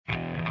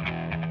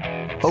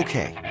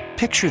Okay,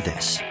 picture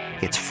this.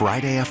 It's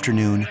Friday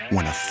afternoon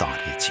when a thought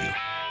hits you.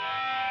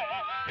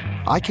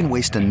 I can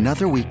waste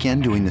another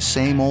weekend doing the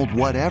same old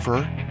whatever,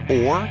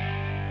 or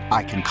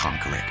I can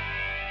conquer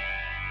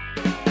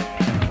it.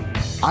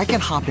 I can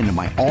hop into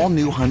my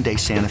all-new Hyundai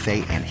Santa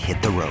Fe and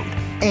hit the road.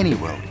 Any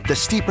road. The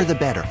steeper, the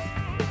better.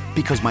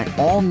 Because my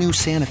all-new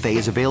Santa Fe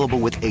is available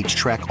with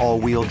H-Track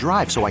all-wheel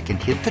drive, so I can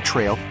hit the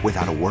trail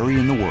without a worry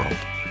in the world.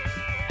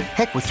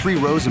 Heck, with 3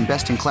 rows and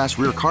best-in-class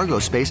rear cargo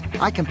space,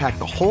 I can pack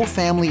the whole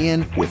family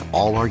in with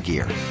all our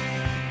gear.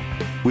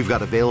 We've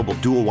got available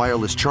dual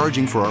wireless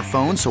charging for our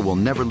phones, so we'll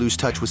never lose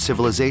touch with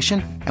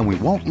civilization, and we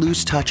won't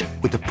lose touch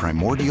with the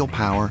primordial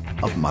power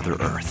of Mother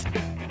Earth.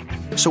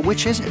 So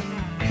which is it?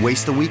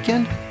 Waste the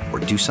weekend or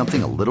do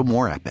something a little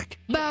more epic?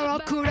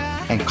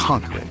 And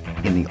conquer it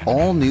in the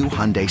all-new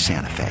Hyundai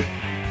Santa Fe.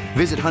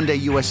 Visit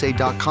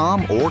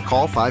HyundaiUSA.com or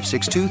call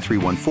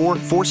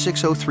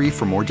 562-314-4603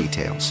 for more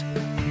details.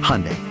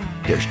 Hyundai,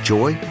 there's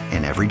joy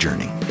in every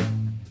journey.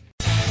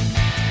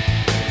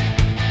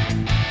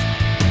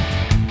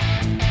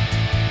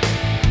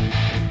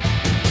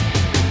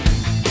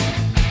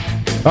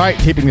 All right,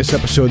 taping this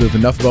episode of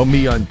Enough About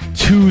Me on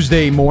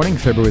Tuesday morning,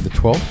 February the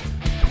 12th.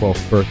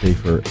 12th birthday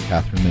for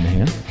Catherine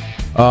Minahan.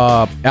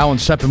 Alan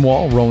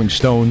Sepinwall, Rolling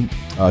Stone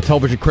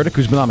television critic,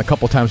 who's been on a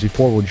couple times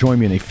before, will join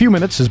me in a few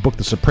minutes. His book,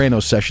 The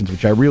Sopranos Sessions,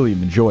 which I really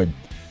enjoyed.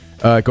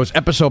 It goes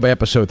episode by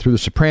episode through The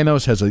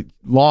Sopranos, has a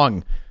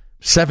long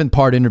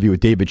 7-part interview with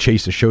David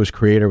Chase, the show's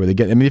creator, where they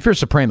get, I mean, if you're a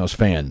Sopranos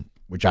fan,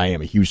 which I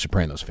am a huge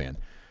Sopranos fan,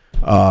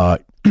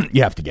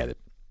 you have to get it.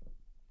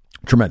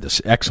 Tremendous.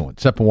 Excellent.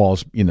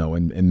 Sepinwall's,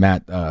 and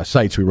Matt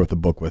Seitz, we wrote the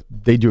book with,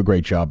 they do a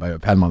great job.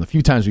 I've had them on a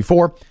few times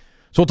before.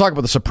 So we'll talk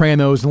about The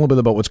Sopranos and a little bit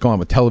about what's going on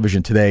with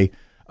television today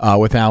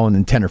with Alan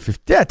in 10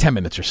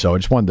 minutes or so. I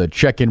just wanted to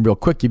check in real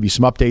quick, give you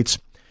some updates.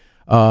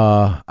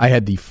 I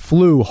had the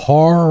flu,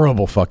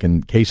 horrible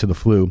fucking case of the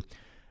flu,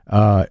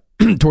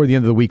 toward the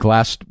end of the week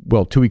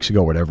 2 weeks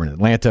ago, whatever, in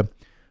Atlanta.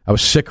 I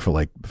was sick for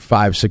like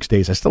 5-6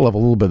 days. I still have a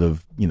little bit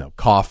of,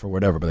 cough or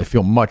whatever, but I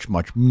feel much,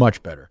 much,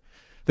 much better.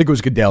 I think it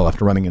was Goodell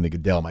after running into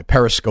Goodell. My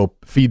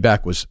Periscope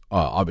feedback was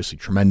obviously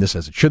tremendous,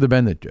 as it should have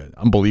been.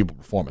 Unbelievable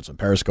performance on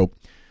Periscope.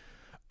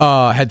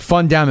 Had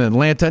fun down in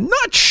Atlanta.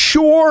 Not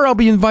sure I'll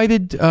be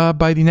invited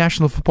by the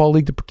National Football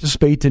League to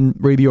participate in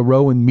Radio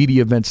Row and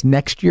media events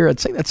next year. I'd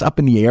say that's up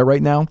in the air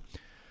right now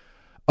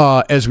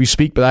as we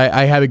speak, but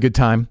I had a good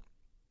time.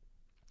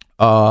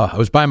 I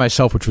was by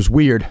myself, which was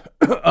weird,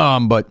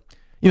 but,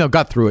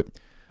 got through it.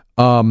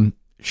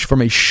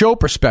 From a show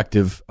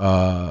perspective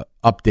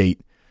update,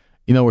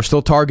 we're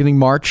still targeting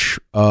March.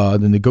 The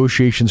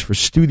negotiations for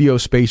studio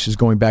space is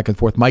going back and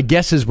forth. My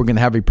guess is we're going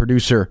to have a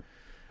producer.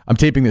 I'm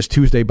taping this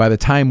Tuesday. By the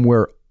time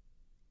we're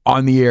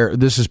on the air,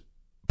 this is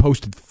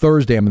posted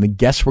Thursday. I'm going to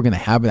guess we're going to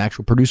have an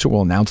actual producer.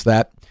 We'll announce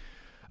that.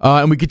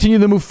 And we continue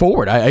to move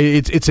forward.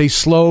 It's a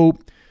slow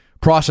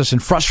process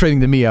and frustrating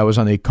to me. I was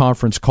on a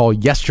conference call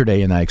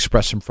yesterday and I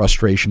expressed some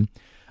frustration.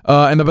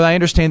 But I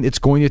understand it's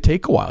going to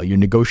take a while. You're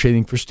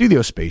negotiating for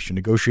studio space. You're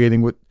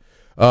negotiating with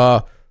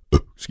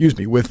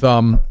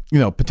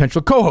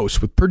potential co-hosts,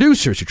 with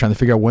producers. You're trying to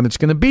figure out when it's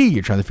going to be.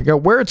 You're trying to figure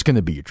out where it's going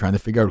to be. You're trying to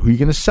figure out who you're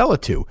going to sell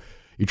it to.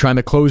 You're trying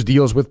to close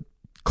deals with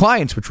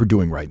clients, which we're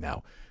doing right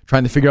now.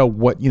 Trying to figure out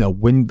what,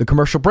 when the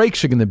commercial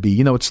breaks are going to be.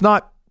 It's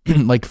not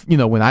like,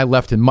 when I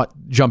left and Mutt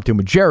jumped in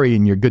with Jerry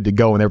and you're good to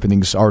go and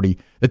everything's already,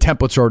 the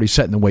templates are already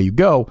set in the way you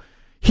go.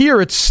 Here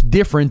it's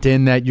different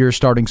in that you're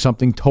starting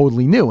something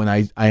totally new.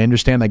 And I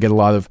understand I get a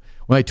lot of,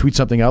 when I tweet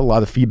something out, a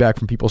lot of feedback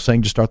from people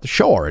saying just start the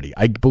show already.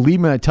 I believe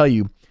me when I tell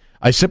you,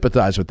 I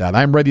sympathize with that.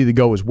 I'm ready to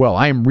go as well.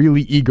 I am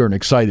really eager and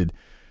excited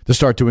to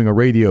start doing a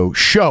radio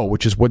show,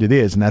 which is what it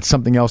is. And that's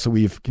something else that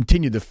we've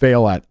continued to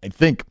fail at, I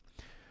think,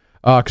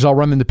 because I'll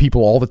run into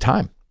people all the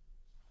time.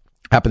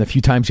 Happened a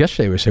few times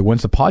yesterday where I say,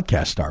 when's the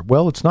podcast start?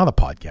 Well, it's not a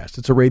podcast.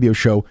 It's a radio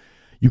show.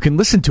 You can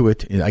listen to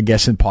it, I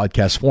guess, in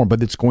podcast form,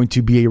 but it's going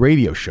to be a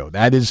radio show.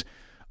 That is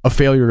a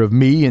failure of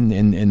me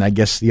and I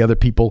guess the other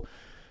people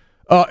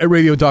at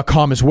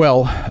radio.com as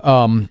well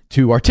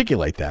to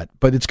articulate that.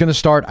 But it's going to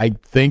start, I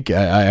think,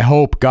 I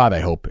hope,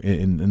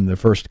 in the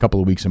first couple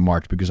of weeks in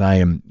March, because I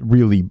am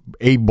really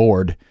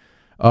bored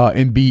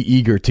and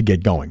eager to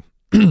get going.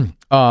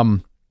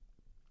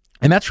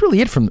 And that's really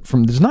it from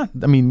there's not,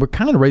 we're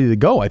kind of ready to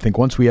go. I think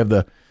once we have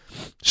the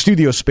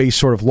studio space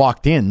sort of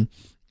locked in,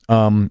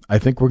 I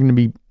think we're going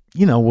to be,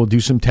 we'll do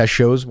some test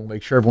shows. We'll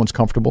make sure everyone's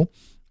comfortable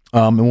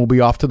and we'll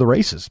be off to the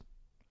races.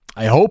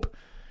 I hope.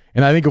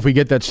 And I think if we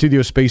get that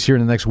studio space here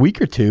in the next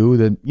week or two,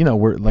 then,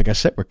 we're, like I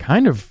said, we're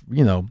kind of,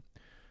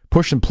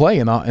 push and play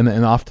and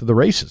off to the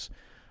races.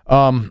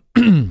 What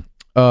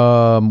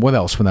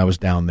else when I was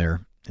down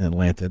there in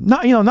Atlanta?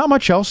 Not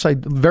much else.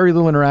 Very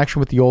little interaction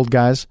with the old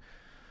guys.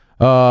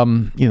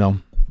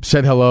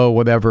 Said hello,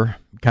 whatever,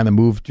 kind of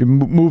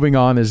moving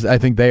on as I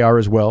think they are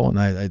as well. And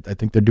I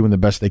think they're doing the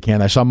best they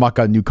can. I saw Muck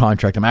got a new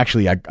contract. I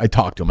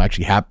talked to him. I'm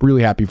actually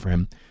really happy for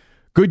him.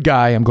 Good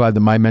guy. I'm glad that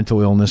my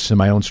mental illness and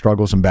my own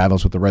struggles and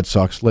battles with the Red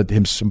Sox led to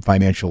him some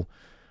financial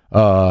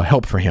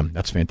help for him.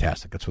 That's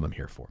fantastic. That's what I'm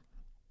here for.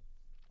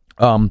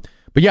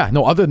 But yeah,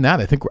 no. Other than that,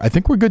 I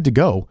think we're good to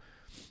go.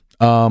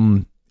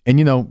 And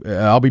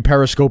I'll be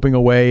periscoping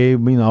away.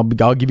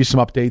 I'll give you some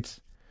updates.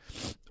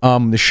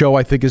 The show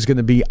I think is going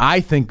to be.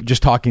 I think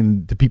just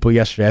talking to people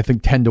yesterday, I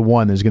think 10 to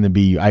 1 is going to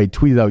be. I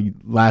tweeted out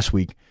last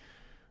week.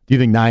 Do you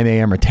think 9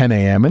 a.m. or 10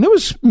 a.m.? And it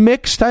was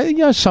mixed.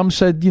 Some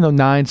said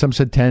 9, some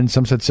said 10,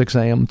 some said 6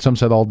 a.m., some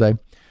said all day.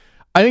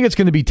 I think it's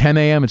going to be 10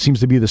 a.m. It seems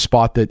to be the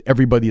spot that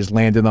everybody has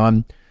landed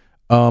on.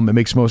 It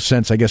makes most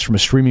sense, I guess, from a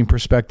streaming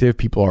perspective.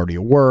 People are already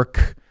at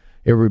work.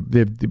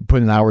 They've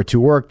put an hour or two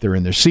work. They're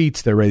in their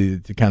seats. They're ready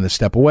to kind of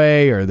step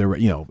away, or they're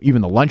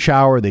even the lunch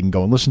hour. They can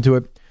go and listen to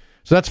it.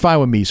 So that's fine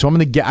with me. So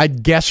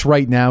I'd guess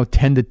right now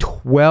 10 to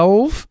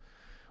 12,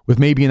 with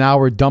maybe an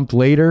hour dumped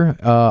later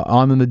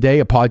on in the day,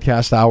 a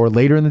podcast hour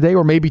later in the day,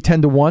 or maybe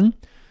 10 to 1.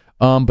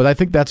 But I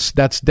think that's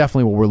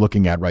definitely what we're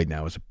looking at right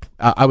now. Is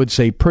I would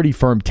say pretty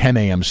firm 10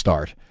 a.m.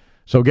 start.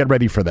 So get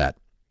ready for that.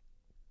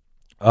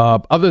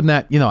 Other than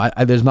that,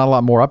 there's not a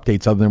lot more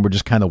updates other than we're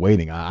just kind of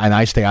waiting. And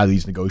I stay out of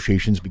these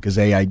negotiations because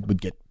A, I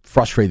would get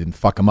frustrated and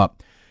fuck them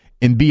up.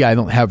 And B, I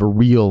don't have a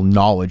real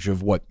knowledge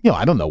of what,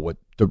 I don't know what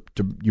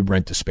you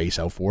rent a space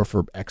out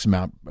for X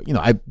amount.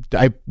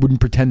 I wouldn't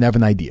pretend to have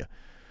an idea.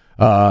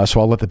 So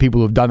I'll let the people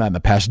who have done that in the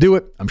past do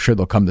it. I'm sure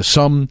they'll come to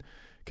some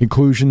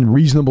conclusion,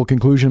 reasonable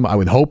conclusion. I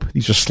would hope.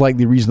 These are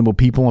slightly reasonable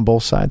people on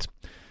both sides.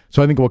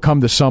 So I think we'll come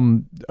to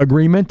some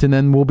agreement, and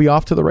then we'll be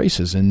off to the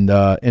races. And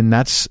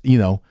that's,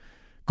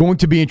 going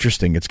to be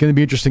interesting. It's going to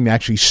be interesting to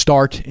actually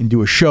start and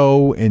do a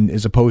show, and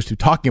as opposed to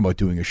talking about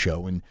doing a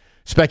show and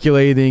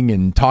speculating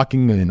and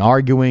talking and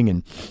arguing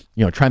and,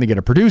 trying to get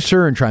a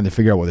producer and trying to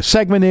figure out what a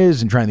segment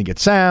is and trying to get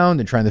sound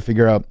and trying to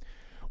figure out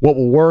what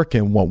will work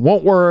and what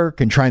won't work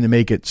and trying to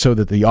make it so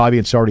that the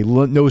audience already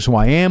knows who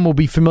I am, will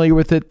be familiar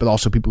with it, but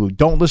also people who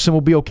don't listen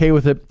will be okay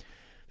with it.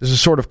 This is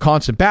sort of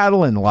constant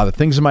battle and a lot of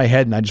things in my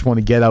head, and I just want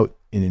to get out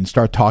and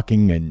start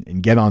talking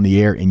and get on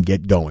the air and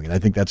get going. And I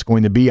think that's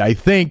going to be,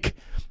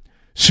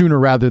 sooner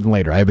rather than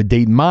later. I have a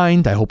date in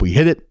mind. I hope we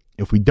hit it.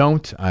 If we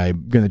don't,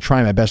 I'm going to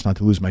try my best not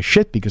to lose my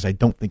shit because I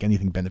don't think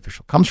anything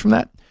beneficial comes from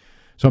that.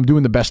 So I'm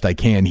doing the best I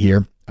can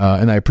here.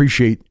 And I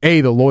appreciate,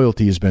 the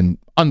loyalty has been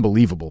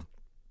unbelievable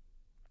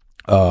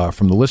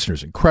from the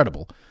listeners.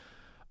 Incredible.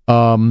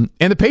 And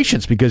the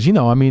patience because,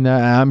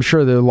 I'm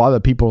sure that a lot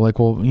of people are like,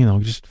 well,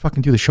 just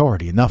fucking do the show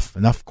already.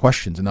 Enough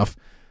questions, enough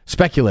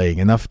speculating,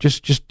 enough.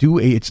 Just do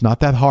it's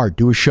not that hard.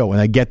 Do a show.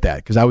 And I get that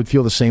because I would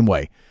feel the same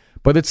way.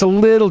 But it's a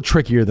little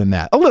trickier than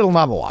that. A little,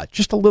 not a lot.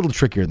 Just a little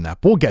trickier than that.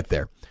 But we'll get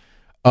there.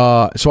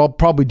 So I'll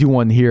probably do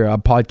one here, a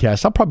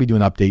podcast. I'll probably do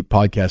an update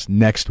podcast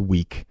next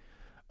week.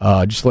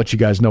 Just to let you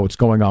guys know what's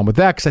going on with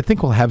that. Because I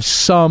think we'll have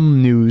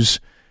some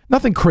news.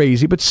 Nothing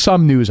crazy, but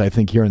some news, I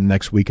think, here in the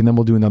next week. And then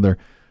we'll do another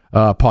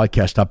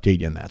podcast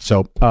update in that.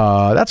 So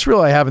that's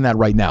really I have in that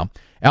right now.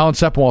 Alan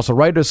Sepinwall is a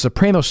writer.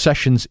 Soprano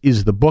Sessions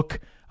is the book.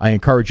 I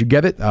encourage you to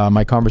get it.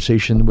 My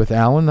conversation with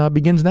Alan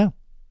begins now.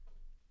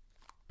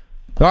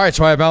 All right,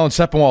 so I have Alan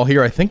Sepinwall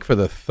here, I think, for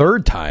the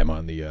third time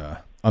on the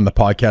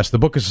podcast. The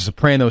book is The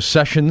Soprano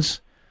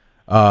Sessions,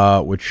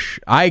 which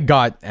I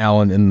got,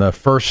 Alan, in the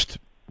first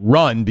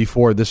run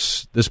before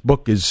this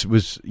book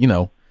was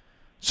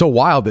so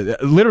wild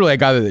that literally I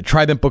got it at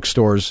Trident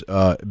bookstores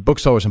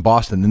in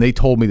Boston, and they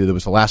told me that it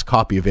was the last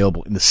copy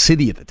available in the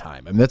city at the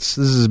time. I mean, this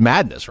is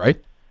madness,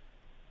 right?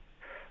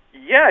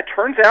 Yeah, it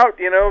turns out,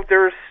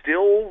 there's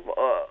still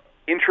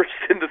interest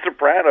in The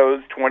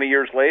Sopranos 20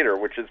 years later,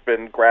 which has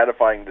been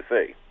gratifying to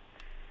see.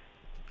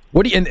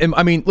 What do you? And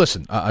I mean,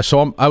 listen.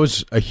 So I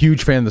was a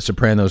huge fan of The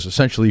Sopranos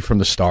essentially from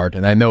the start,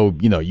 and I know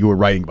you were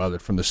writing about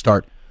it from the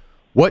start.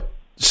 What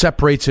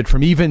separates it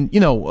from even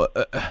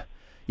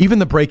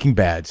the Breaking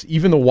Bads,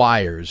 even the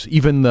Wires,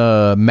 even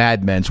the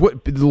Mad Men's?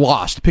 What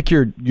Lost? Pick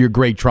your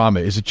great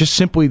drama. Is it just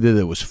simply that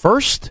it was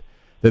first?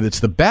 That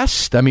it's the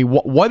best? I mean,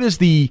 what is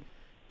the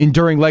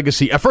enduring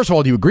legacy? First of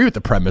all, do you agree with the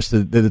premise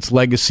that its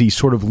legacy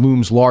sort of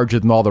looms larger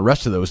than all the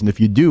rest of those? And if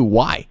you do,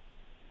 why?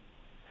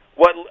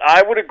 Well,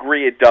 I would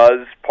agree it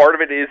does. Part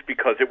of it is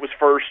because it was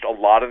first. A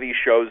lot of these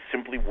shows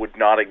simply would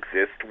not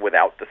exist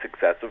without the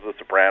success of The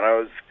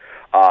Sopranos,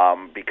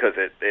 because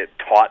it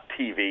taught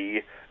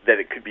TV that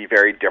it could be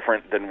very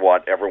different than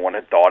what everyone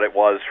had thought it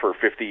was for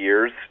 50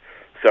 years.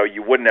 So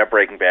you wouldn't have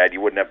Breaking Bad, you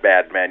wouldn't have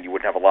Mad Men, you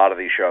wouldn't have a lot of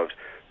these shows.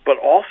 But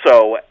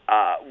also,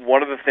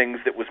 one of the things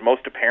that was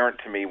most apparent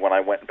to me when I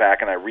went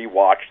back and I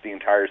rewatched the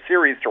entire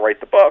series to write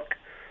the book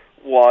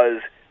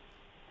was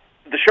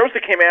the shows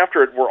that came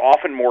after it were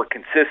often more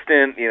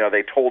consistent.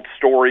 They told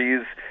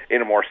stories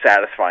in a more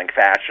satisfying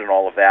fashion,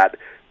 all of that.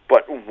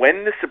 But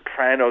when The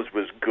Sopranos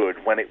was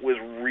good, when it was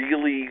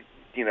really,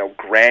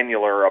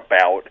 granular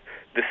about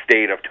the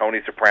state of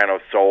Tony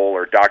Soprano's soul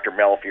or Dr.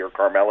 Melfi or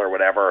Carmela or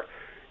whatever,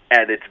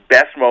 at its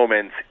best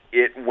moments,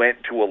 it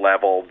went to a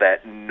level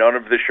that none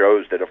of the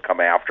shows that have come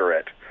after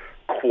it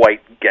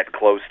quite get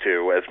close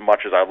to, as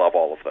much as I love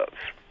all of those.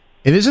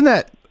 And isn't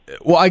that,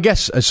 well, I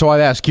guess, so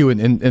I'd ask you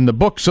in the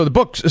book, so the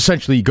book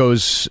essentially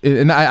goes,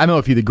 and I don't know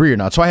if you'd agree or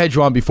not, so I had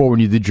you on before when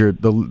you did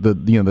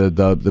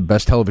the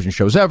best television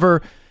shows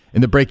ever,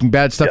 and the Breaking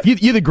Bad stuff. Yep.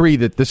 You'd agree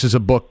that this is a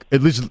book,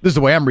 at least this is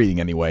the way I'm reading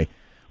anyway,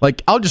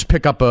 Like, I'll just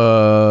pick up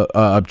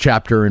a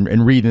chapter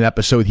and read an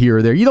episode here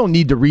or there. You don't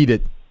need to read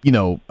it,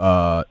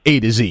 A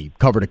to Z,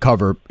 cover to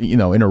cover, in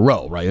a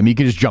row, right? I mean, you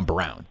can just jump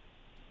around.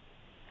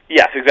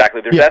 Yes,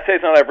 exactly. There's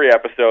essays on every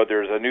episode.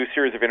 There's a new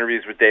series of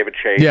interviews with David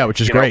Chase. Yeah, which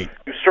is great.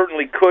 You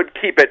certainly could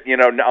keep it,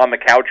 on the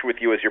couch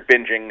with you as you're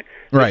binging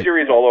the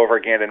series all over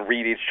again and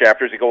read each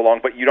chapter as you go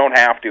along, but you don't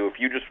have to. If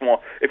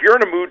you're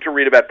in a mood to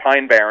read about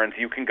Pine Barrens,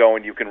 you can go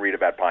and you can read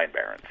about Pine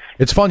Barrens.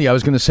 It's funny. I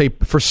was going to say,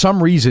 for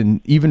some reason,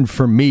 even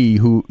for me,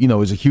 who,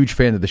 is a huge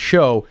fan of the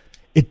show,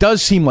 it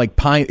does seem like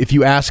if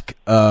you ask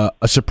a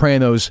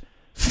Sopranos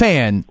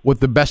fan what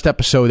the best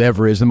episode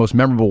ever is, the most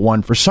memorable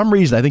one, for some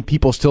reason, I think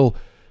people still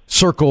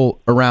circle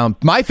around.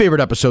 My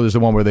favorite episode is the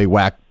one where they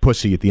whack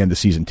pussy at the end of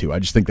season 2. I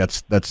just think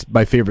that's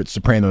my favorite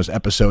Sopranos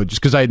episode, just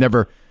because I had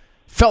never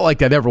felt like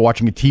that ever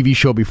watching a TV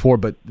show before.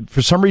 But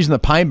for some reason, the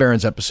Pine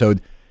Barrens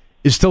episode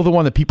is still the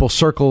one that people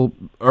circle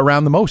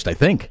around the most, I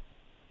think.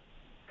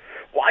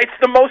 Well, it's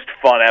the most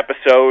fun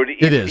episode.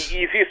 It is the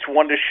easiest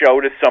one to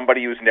show to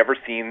somebody who's never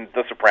seen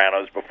The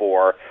Sopranos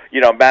before.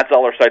 Matt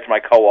Zoller Seitz, my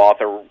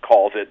co-author,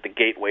 calls it the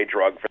gateway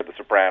drug for The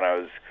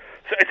Sopranos.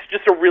 So it's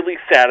just a really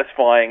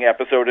satisfying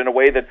episode in a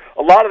way that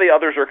a lot of the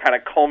others are kind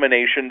of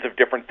culminations of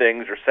different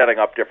things or setting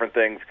up different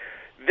things.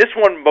 This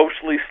one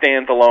mostly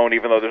stands alone,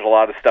 even though there's a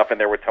lot of stuff in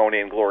there with Tony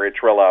and Gloria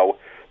Trillo.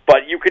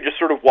 But you could just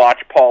sort of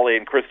watch Paulie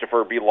and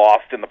Christopher be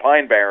lost in the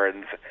Pine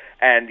Barrens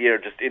and,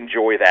 just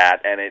enjoy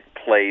that, and it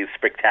plays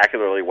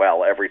spectacularly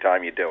well every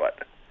time you do it.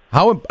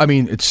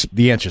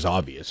 The answer's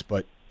obvious,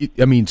 but,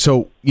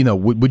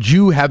 would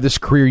you have this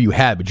career you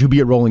had? Would you be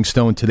at Rolling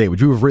Stone today? Would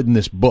you have written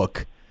this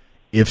book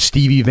if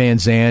Stevie Van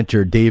Zandt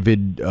or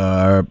David,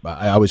 I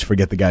always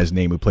forget the guy's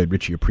name who played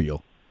Richie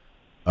Aprile,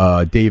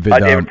 David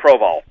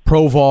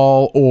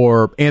Proval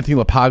or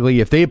Anthony LaPaglia,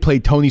 if they had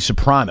played Tony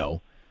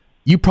Soprano,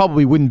 you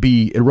probably wouldn't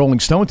be at Rolling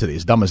Stone today,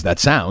 as dumb as that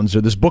sounds,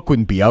 or this book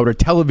wouldn't be out, or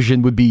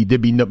television would be, there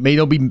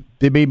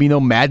may be no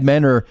Mad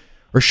Men or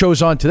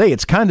shows on today.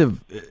 It's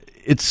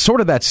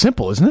sort of that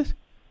simple, isn't it?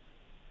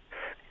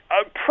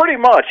 Pretty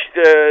much.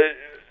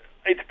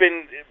 It's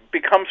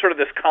become sort of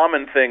this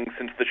common thing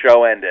since the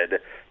show ended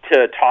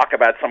to talk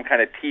about some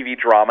kind of TV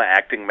drama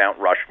acting Mount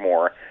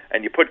Rushmore,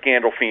 and you put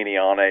Gandolfini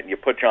on it, and you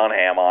put John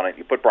Hamm on it, and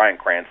you put Bryan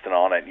Cranston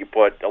on it, and you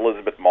put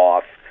Elizabeth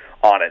Moss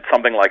on it,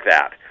 something like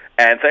that,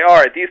 and say, all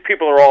right, these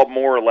people are all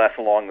more or less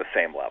along the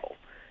same level.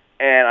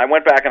 And I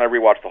went back and I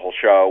rewatched the whole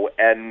show,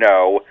 and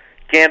no,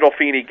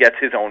 Gandolfini gets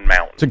his own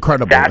mountain. It's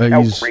incredible. That's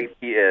how great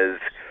he is.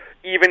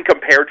 Even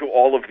compared to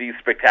all of these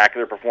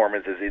spectacular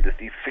performances, it is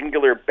the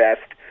singular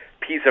best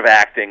piece of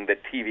acting that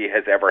TV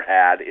has ever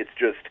had.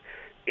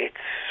 It's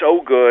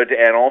so good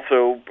and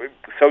also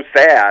so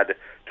sad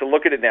to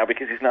look at it now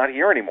because he's not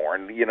here anymore.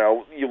 And,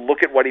 you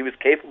look at what he was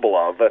capable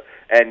of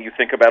and you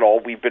think about all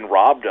we've been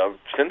robbed of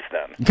since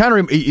then.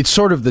 It's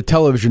sort of the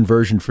television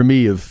version for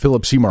me of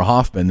Philip Seymour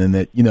Hoffman, in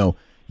that,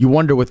 you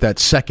wonder what that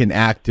second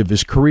act of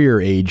his career,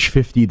 age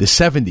 50 to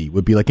 70,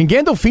 would be like. And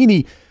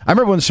Gandolfini, I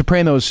remember when The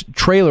Sopranos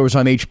trailer was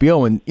on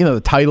HBO, and,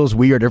 the title's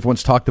weird.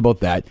 Everyone's talked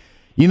about that.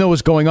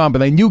 What's going on.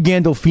 But I knew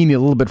Gandolfini a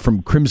little bit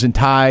from Crimson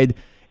Tide,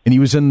 and he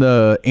was in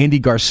the Andy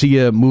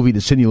Garcia movie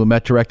that Sidney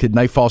Lumet directed,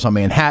 Night Falls on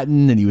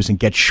Manhattan, and he was in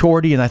Get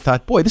Shorty, and I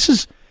thought, boy, this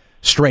is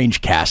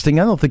strange casting.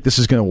 I don't think this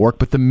is going to work.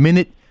 But the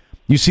minute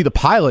you see the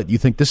pilot, you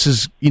think this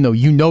is,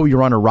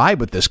 you're on a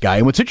ride with this guy.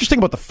 And what's interesting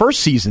about the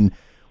first season,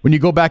 when you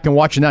go back and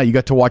watch it now, you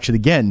got to watch it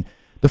again,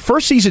 the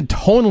first season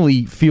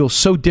tonally feels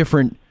so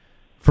different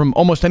from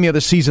almost any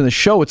other season of the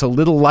show. It's a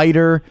little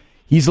lighter.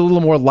 He's a little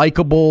more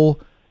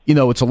likable.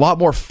 It's a lot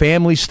more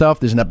family stuff.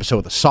 There's an episode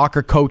with a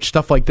soccer coach,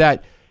 stuff like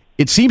that.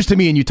 It seems to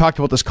me, and you talked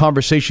about this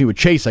conversation with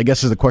Chase, I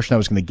guess is the question I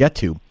was going to get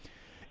to,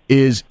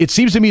 is it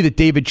seems to me that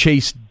David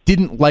Chase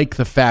didn't like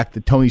the fact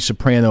that Tony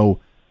Soprano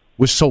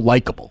was so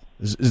likable.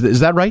 Is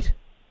that right?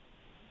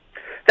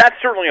 That's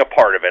certainly a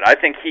part of it. I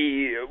think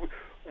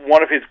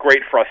one of his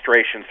great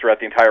frustrations throughout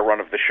the entire run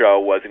of the show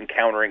was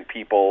encountering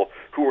people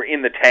who were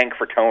in the tank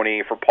for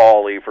Tony, for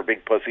Paulie, for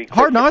Big Pussy.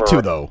 Hard not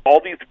to, though.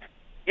 All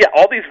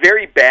these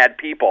very bad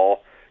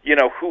people,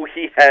 who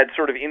he had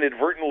sort of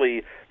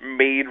inadvertently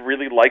made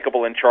really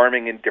likable and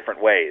charming in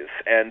different ways.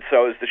 And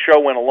so as the show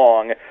went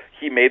along,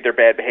 he made their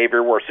bad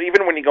behavior worse. So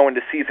even when you go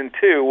into season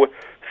 2,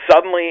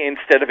 suddenly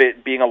instead of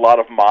it being a lot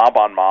of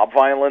mob-on-mob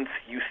violence,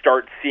 you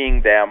start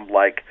seeing them,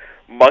 like,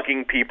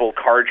 mugging people,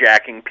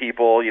 carjacking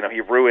people.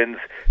 He ruins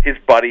his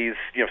buddy's,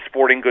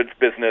 sporting goods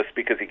business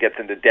because he gets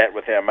into debt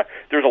with him.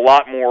 There's a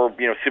lot more,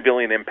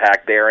 civilian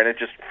impact there, and it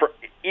just, for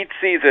each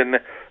season,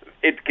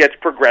 it gets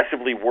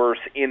progressively worse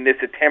in this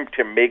attempt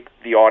to make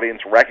the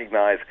audience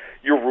recognize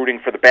you're rooting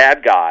for the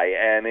bad guy,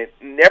 and it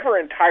never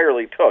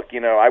entirely took.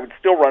 I would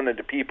still run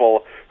into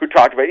people who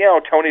talked about,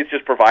 Tony's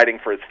just providing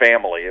for his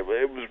family. It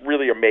was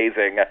really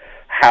amazing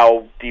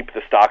how deep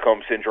the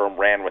Stockholm Syndrome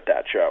ran with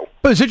that show.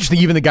 But it's interesting,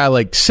 even the guy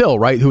like Sil,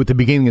 right, who at the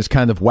beginning is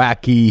kind of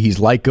wacky, he's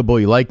likable,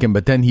 you like him,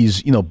 but then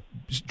he's,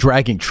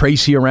 dragging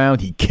Tracy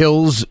around, he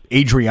kills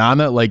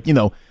Adriana,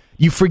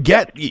 you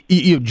forget,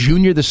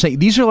 Junior the same.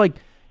 These are like,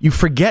 you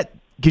forget,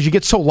 because you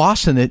get so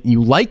lost in it and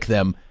you like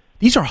them.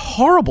 These are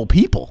horrible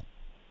people.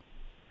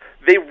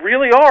 They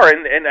really are,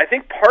 and I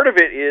think part of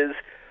it is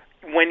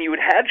when you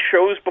had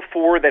shows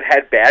before that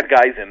had bad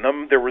guys in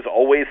them, there was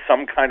always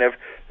some kind of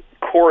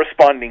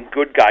corresponding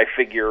good guy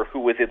figure who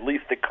was at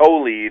least the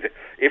co-lead,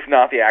 if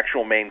not the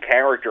actual main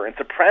character. And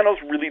Sopranos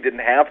really didn't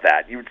have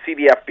that. You would see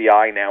the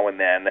FBI now and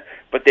then,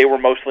 but they were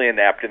mostly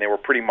inept and they were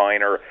pretty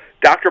minor.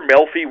 Dr.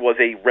 Melfi was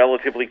a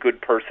relatively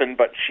good person,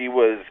 but she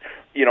was,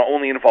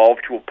 only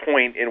involved to a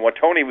point in what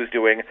Tony was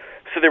doing.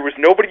 So there was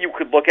nobody you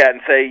could look at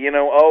and say,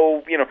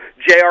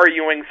 J.R.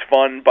 Ewing's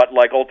fun, but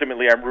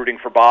ultimately I'm rooting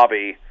for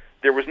Bobby.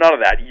 There was none of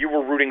that. You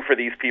were rooting for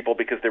these people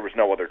because there was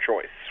no other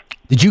choice.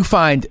 Did you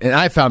find, and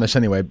I found this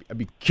anyway, I'd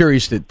be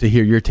curious to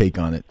hear your take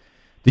on it.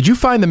 Did you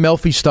find the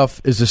Melfi stuff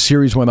as the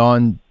series went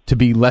on to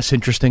be less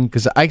interesting?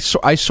 Because I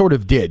sort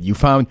of did. You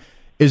found,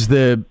 as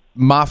the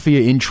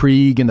mafia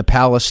intrigue and the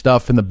palace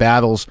stuff and the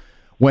battles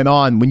went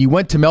on, when you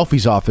went to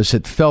Melfi's office,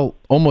 it felt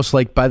almost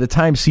like by the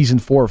time season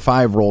 4 or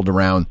 5 rolled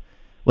around,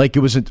 like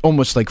it was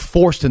almost like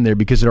forced in there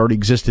because it already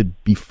existed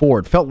before.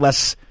 It felt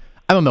less,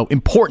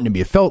 important to me.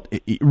 It felt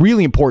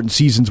really important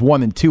seasons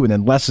 1 and 2, and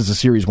then less as the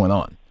series went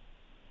on.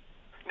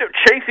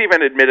 Chase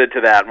even admitted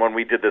to that when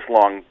we did this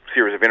long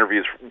series of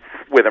interviews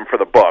with him for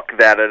the book,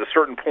 that at a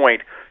certain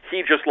point,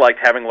 he just liked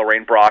having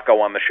Lorraine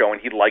Bracco on the show,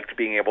 and he liked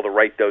being able to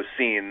write those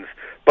scenes,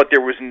 but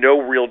there was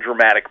no real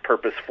dramatic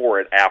purpose for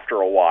it after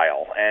a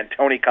while. And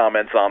Tony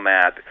comments on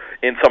that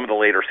in some of the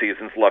later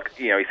seasons. Look,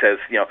 he says,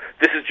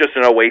 this is just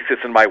an oasis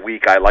in my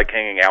week. I like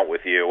hanging out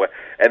with you.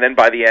 And then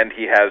by the end,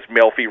 he has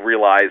Melfi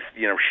realize,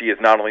 she has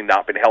not only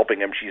not been helping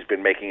him, she's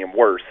been making him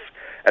worse.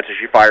 And so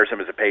she fires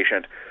him as a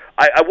patient.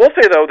 I will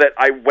say, though, that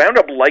I wound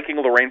up liking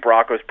Lorraine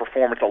Bracco's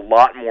performance a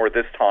lot more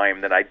this time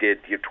than I did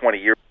 20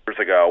 years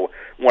ago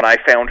when I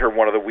found her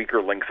one of the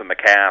weaker links in the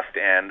cast,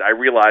 and I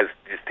realized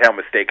just how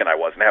mistaken I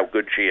was and how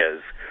good she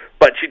is.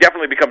 But she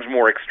definitely becomes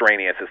more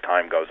extraneous as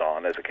time goes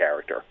on as a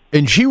character.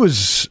 And she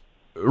was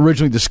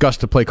originally discussed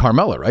to play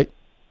Carmela, right?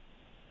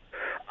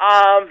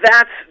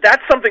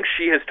 That's something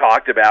she has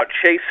talked about.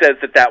 Chase says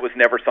that was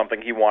never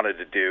something he wanted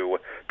to do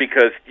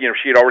because,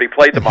 she had already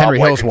played the mob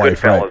wife in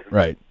Goodfellas.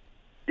 Right.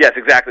 Yes,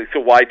 exactly. So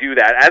why do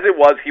that? As it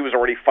was, he was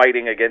already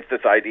fighting against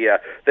this idea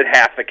that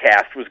half the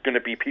cast was going to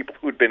be people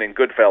who'd been in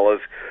Goodfellas.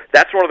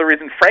 That's one of the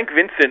reasons Frank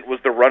Vincent was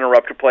the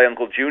runner-up to play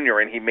Uncle Junior,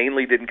 and he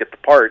mainly didn't get the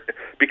part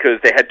because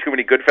they had too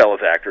many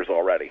Goodfellas actors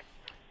already.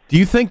 Do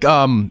you think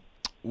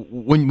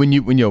when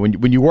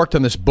you worked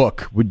on this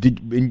book,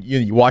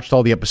 you watched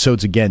all the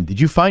episodes again,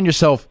 did you find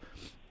yourself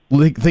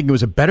think it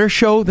was a better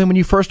show than when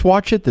you first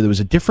watched it? That it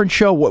was a different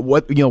show? What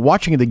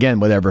watching it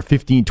again,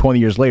 15, 20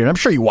 years later, and I'm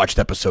sure you watched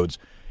episodes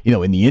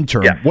in the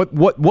interim. Yeah.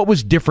 What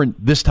was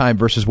different this time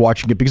versus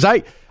watching it? Because I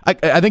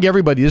think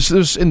everybody, this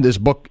is in this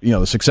book,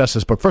 the success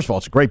of this book, first of all,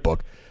 it's a great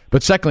book,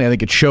 but secondly, I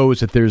think it shows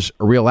that there's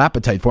a real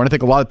appetite for it. And I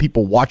think a lot of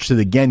people watched it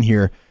again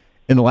here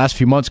in the last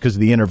few months because of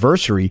the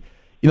anniversary.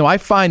 I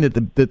find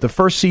that the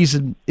first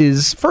seasons,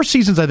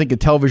 I think, in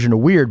television are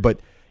weird, but,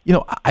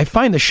 I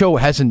find the show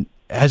hasn't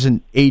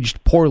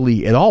aged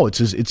poorly at all.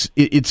 It's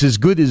as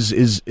good as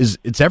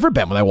it's ever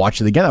been when I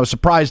watched it again. I was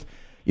surprised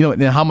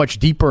and how much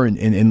deeper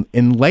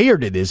and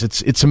layered it is.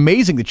 It's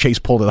amazing that Chase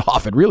pulled it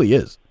off. It really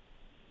is.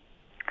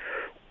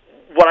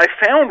 What I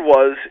found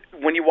was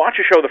when you watch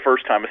a show the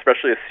first time,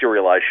 especially a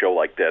serialized show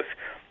like this,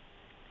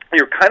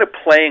 you're kind of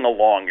playing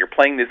along. You're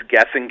playing this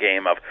guessing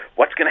game of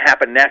what's going to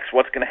happen next.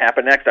 What's going to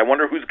happen next? I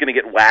wonder who's going to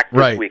get whacked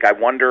this week. I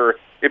wonder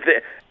if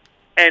they.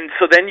 And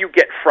so then you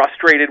get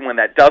frustrated when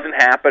that doesn't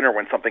happen, or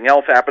when something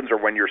else happens, or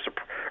when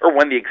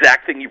when the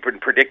exact thing you've been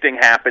predicting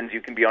happens.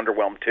 You can be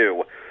underwhelmed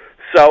too.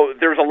 So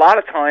there's a lot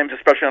of times,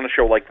 especially on a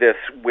show like this,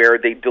 where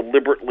they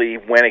deliberately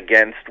went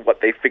against what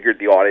they figured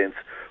the audience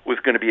was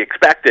going to be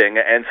expecting,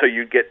 and so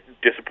you get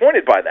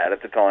disappointed by that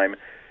at the time.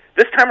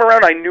 This time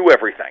around, I knew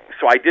everything,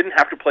 so I didn't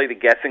have to play the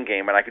guessing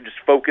game, and I could just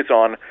focus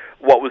on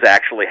what was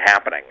actually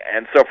happening.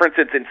 And so, for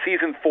instance, in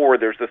season 4,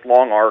 there's this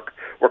long arc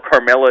where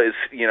Carmela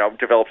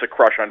develops a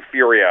crush on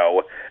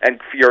Furio, and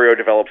Furio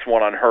develops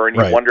one on her, and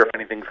you wonder if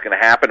anything's going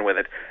to happen with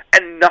it,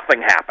 and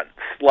nothing happens.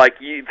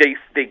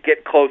 They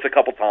get close a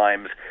couple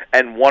times,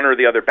 and one or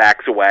the other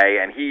backs away,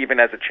 and he even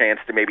has a chance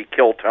to maybe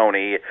kill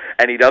Tony,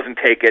 and he doesn't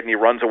take it, and he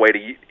runs away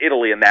to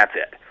Italy, and that's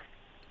it.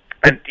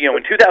 And,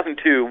 in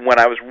 2002, when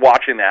I was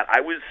watching that, I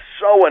was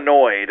so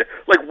annoyed.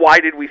 Why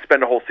did we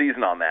spend a whole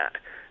season on that?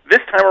 This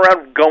time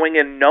around, going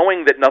in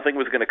knowing that nothing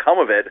was going to come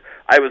of it,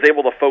 I was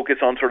able to focus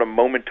on sort of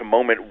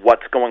moment-to-moment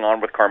what's going on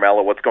with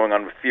Carmela, what's going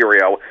on with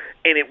Furio,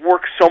 and it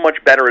works so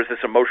much better as this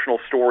emotional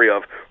story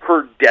of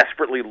her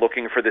desperately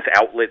looking for this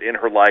outlet in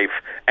her life,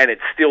 and it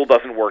still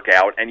doesn't work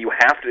out, and you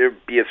have to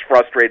be as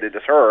frustrated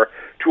as her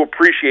to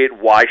appreciate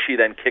why she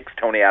then kicks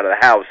Tony out of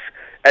the house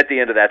at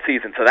the end of that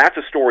season. So that's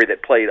a story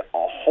that played a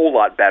whole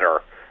lot better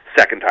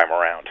second time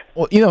around.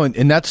 Well,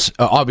 and that's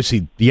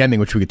obviously the ending,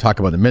 which we could talk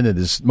about in a minute,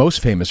 is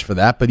most famous for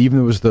that, but even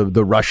it was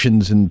the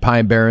Russians and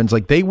Pine Barrens,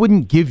 they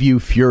wouldn't give you,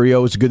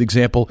 Furio is a good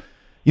example,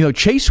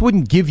 Chase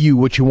wouldn't give you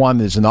what you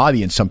wanted as an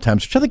audience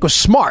sometimes, which I think was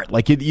smart.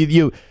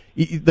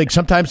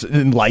 Sometimes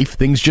in life,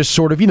 things just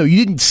sort of, you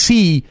didn't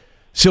see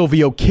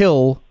Silvio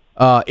kill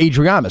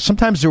Adriana.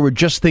 Sometimes there were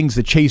just things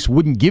that Chase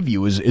wouldn't give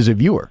you as a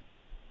viewer.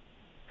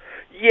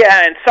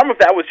 Yeah, and some of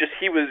that was just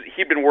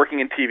he'd been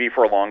working in TV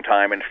for a long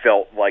time and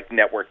felt like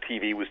network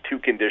TV was too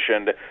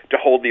conditioned to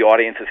hold the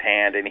audience's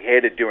hand, and he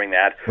hated doing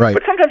that. Right.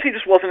 But sometimes he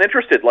just wasn't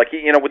interested. Like,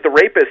 with The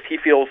Rapist, he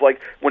feels like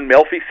when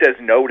Melfi says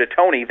no to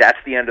Tony, that's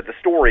the end of the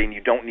story, and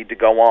you don't need to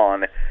go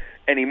on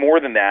any more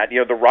than that.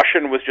 The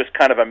Russian was just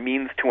kind of a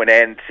means to an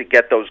end to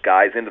get those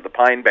guys into the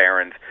Pine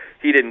Barrens.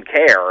 He didn't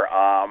care.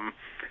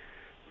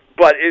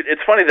 But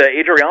it's funny, the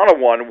Adriana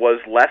one was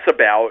less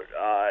about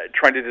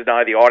trying to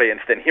deny the audience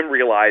than him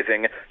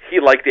realizing he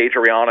liked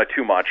Adriana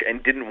too much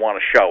and didn't want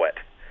to show it.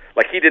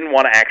 Like, he didn't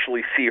want to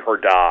actually see her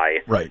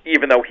die, right,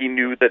 even though he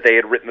knew that they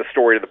had written the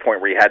story to the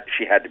point where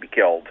she had to be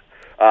killed.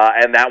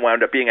 And that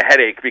wound up being a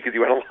headache because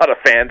you had a lot of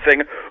fans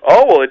saying,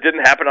 oh, well, it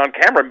didn't happen on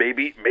camera.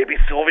 Maybe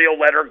Sylvia will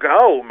let her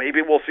go.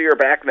 Maybe we'll see her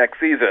back next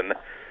season.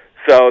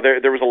 So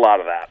there was a lot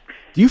of that.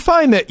 Do you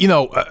find that,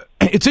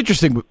 it's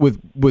interesting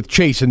with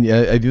Chase, and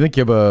I think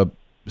you have a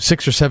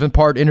 6 or 7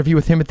 part interview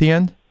with him at the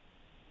end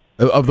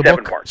of the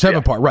book?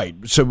 7 part, right.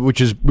 So which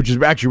is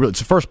actually really, it's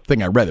the first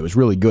thing I read. It was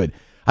really good.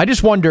 I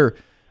just wonder,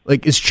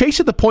 like, is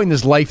Chase at the point in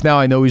his life now?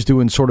 I know he's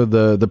doing sort of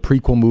the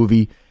prequel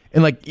movie,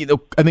 and I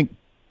think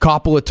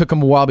Coppola took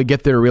him a while to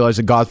get there to realize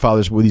that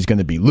Godfather's what he's going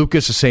to be.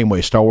 Lucas, the same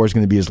way. Star Wars is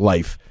going to be his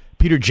life.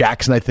 Peter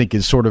Jackson, I think,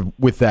 is sort of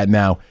with that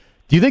now.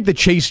 Do you think that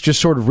Chase just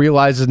sort of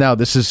realizes now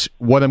this is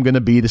what I'm going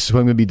to be, this is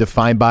what I'm going to be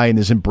defined by, and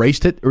has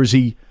embraced it? Or has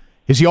he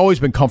always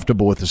been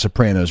comfortable with The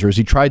Sopranos, or has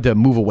he tried to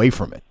move away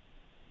from it?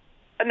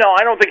 No,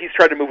 I don't think he's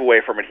tried to move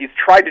away from it. He's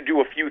tried to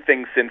do a few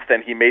things since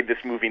then. He made this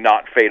movie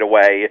not fade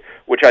away,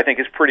 which I think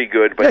is pretty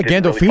good. But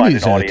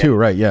Gandolfini's in it too,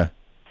 right? Yeah.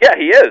 Yeah,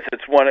 he is.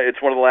 It's one of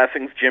the last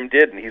things Jim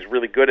did, and he's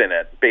really good in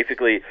it.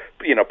 Basically,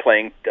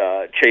 playing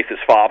Chase's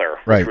father,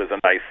 which was a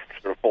nice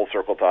sort of full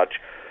circle touch.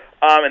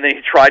 And then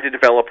he tried to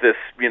develop this,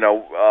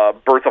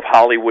 Birth of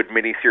Hollywood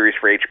miniseries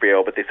for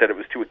HBO, but they said it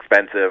was too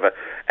expensive. And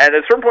at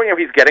a certain point,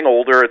 he's getting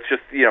older. It's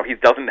just, he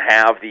doesn't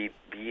have the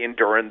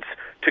endurance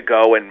to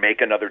go and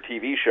make another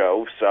TV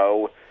show.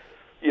 So,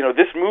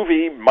 this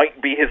movie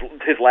might be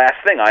his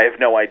last thing. I have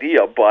no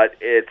idea, but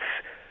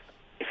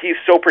he's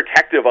so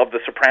protective of The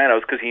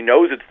Sopranos because he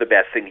knows it's the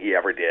best thing he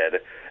ever did.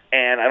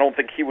 And I don't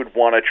think he would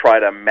want to try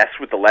to mess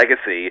with the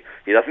legacy.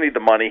 He doesn't need the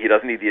money. He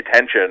doesn't need the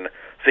attention.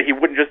 So he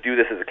wouldn't just do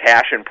this as a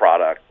cash-in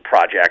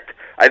project.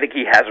 I think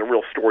he has a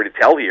real story to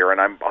tell here, and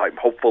I'm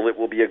hopeful it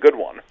will be a good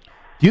one.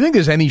 Do you think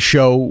there's any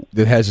show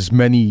that has as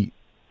many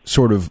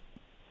sort of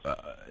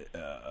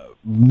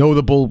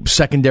notable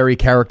secondary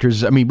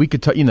characters? I mean, we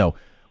could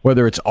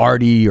whether it's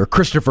Artie or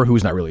Christopher,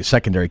 who's not really a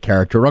secondary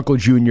character, or Uncle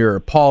Junior, or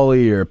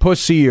Paulie, or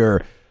Pussy,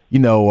 or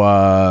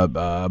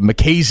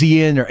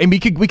Makazian, and we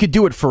could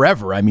do it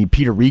forever. I mean,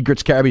 Peter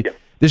Riegert.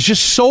 There's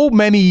just so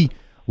many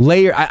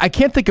layers. I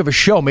can't think of a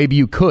show. Maybe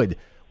you could,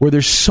 where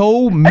there's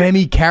so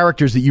many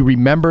characters that you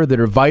remember that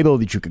are vital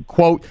that you could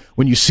quote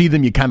when you see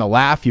them. You kind of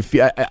laugh. You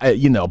feel,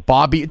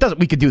 Bobby. It doesn't.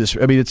 We could do this.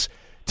 I mean,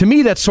 to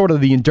me that's sort of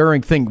the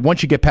enduring thing.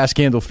 Once you get past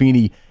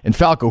Gandolfini and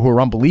Falco, who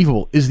are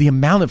unbelievable, is the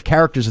amount of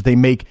characters that they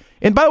make.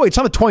 And by the way, it's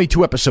not a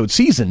 22 episode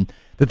season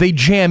that they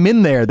jam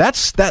in there.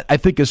 That I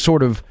think is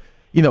sort of.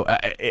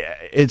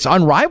 It's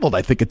unrivaled,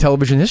 I think, in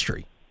television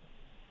history.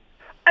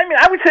 I mean,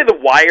 I would say The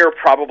Wire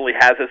probably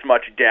has as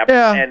much depth,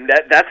 and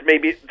that's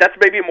maybe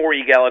a more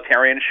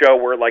egalitarian show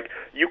where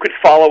you could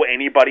follow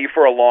anybody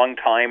for a long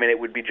time and it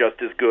would be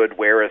just as good.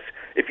 Whereas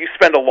if you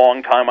spend a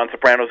long time on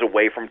Sopranos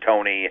away from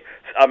Tony,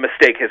 a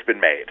mistake has been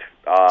made.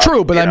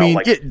 True, but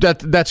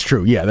that's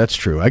true. Yeah, that's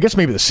true. I guess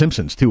maybe The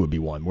Simpsons too would be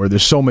one where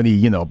there's so many.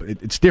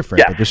 It's different.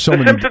 Yeah, but there's so The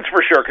many. Simpsons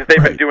for sure because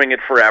they've been doing it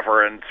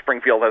forever, and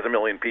Springfield has 1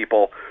 million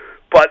people.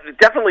 But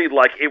definitely,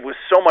 it was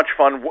so much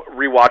fun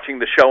rewatching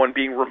the show and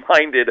being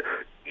reminded,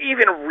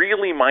 even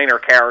really minor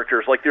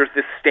characters. There's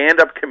this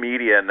stand-up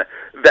comedian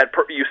that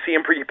you see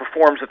him, he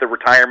performs at the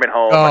retirement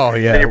home. Oh,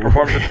 yeah. And he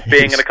performs at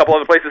Bing and a couple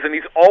other places, and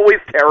he's always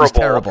terrible. He's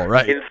terrible,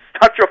 right. In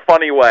such a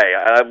funny way.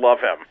 I love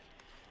him.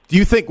 Do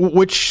you think,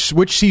 which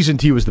season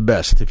to you was the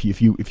best,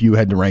 if you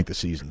had to rank the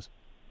seasons?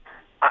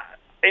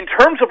 In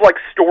terms of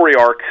story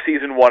arc,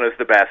 season 1 is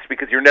the best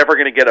because you're never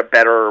going to get a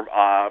better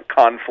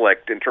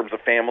conflict in terms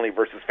of family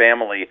versus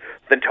family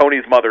than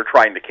Tony's mother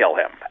trying to kill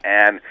him.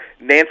 And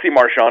Nancy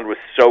Marchand was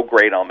so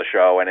great on the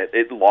show, and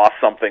it lost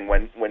something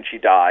when she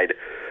died.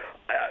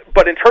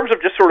 But in terms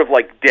of just sort of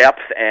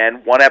depth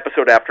and one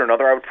episode after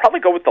another, I would probably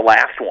go with the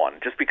last one,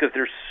 just because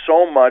there's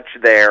so much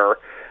there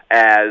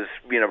as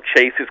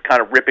Chase is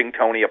kind of ripping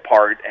Tony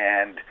apart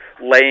and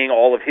laying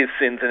all of his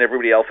sins and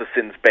everybody else's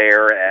sins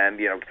bare, and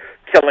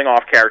killing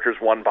off characters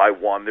one by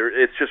one.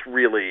 It's just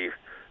really,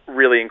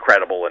 really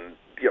incredible and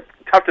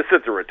tough to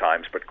sit through at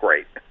times, but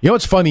great.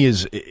 What's funny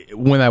is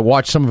when I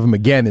watch some of them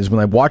again is when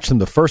I watched them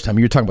the first time.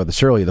 You were talking about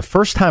this earlier. The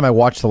first time I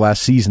watched the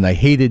last season, I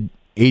hated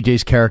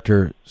AJ's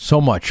character so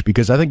much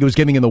because I think it was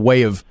getting in the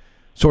way of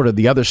sort of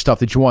the other stuff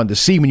that you wanted to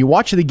see. When you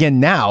watch it again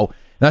now,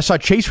 and I saw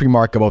Chase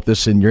remark about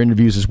this in your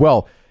interviews as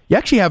well,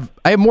 I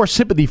have more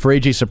sympathy for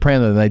AJ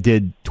Soprano than I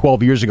did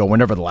 12 years ago,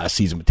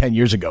 10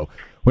 years ago,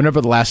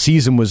 whenever the last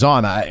season was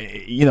on. I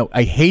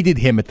hated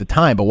him at the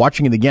time, but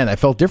watching it again, I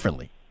felt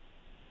differently.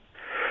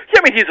 Yeah,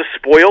 I mean, he's a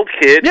spoiled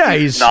kid. Yeah,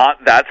 he's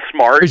not that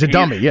smart. He's a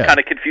dummy, yeah. Kind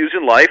of confused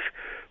in life.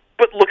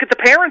 But look at the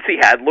parents he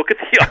had. Look at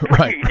the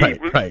upbringing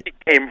he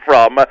came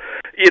from. And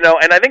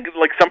I think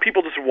like some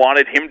people just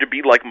wanted him to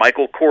be like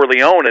Michael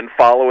Corleone and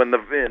follow in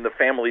the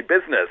family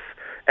business,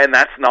 and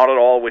that's not at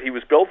all what he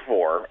was built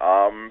for.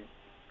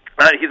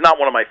 He's not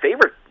one of my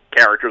favorite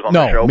characters on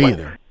the show. Me but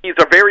either.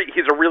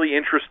 He's a really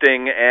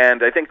interesting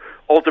and I think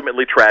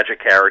ultimately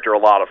tragic character. A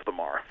lot of them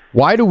are.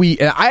 Why do we?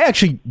 I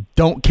actually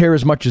don't care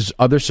as much as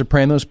other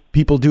Sopranos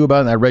people do about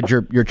it. And I read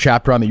your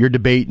chapter on it, your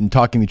debate, and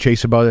talking to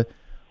Chase about it.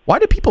 Why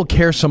do people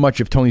care so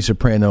much if Tony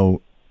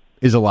Soprano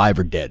is alive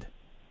or dead?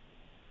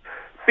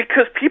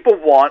 Because people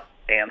want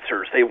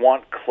answers. They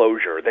want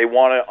closure. They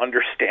want to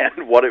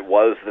understand what it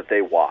was that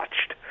they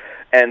watched.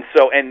 And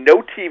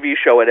no TV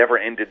show had ever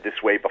ended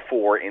this way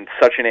before in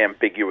such an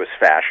ambiguous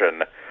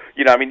fashion.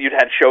 You'd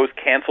had shows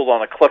canceled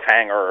on a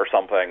cliffhanger or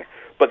something,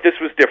 but this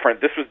was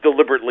different. This was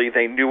deliberately,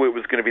 they knew it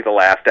was going to be the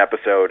last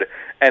episode,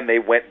 and they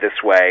went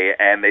this way,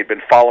 and they'd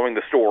been following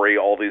the story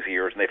all these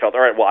years, and they felt,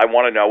 all right, well, I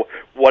want to know,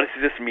 what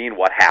does this mean,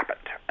 what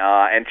happened?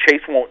 And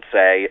Chase won't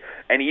say,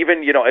 and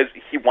even, as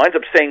he winds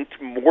up saying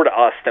more to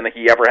us than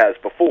he ever has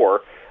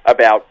before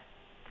about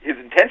his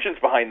intentions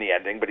behind the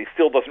ending, but he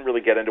still doesn't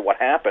really get into what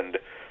happened,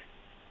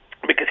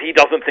 because he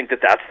doesn't think that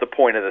that's the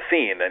point of the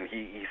scene, and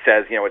he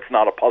says, it's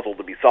not a puzzle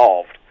to be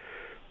solved.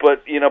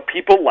 But,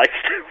 people like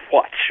to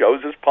watch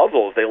shows as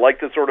puzzles. They like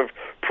to sort of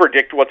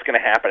predict what's going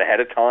to happen ahead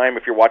of time.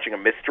 If you're watching a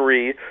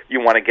mystery, you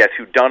want to guess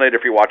who done it.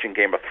 If you're watching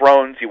Game of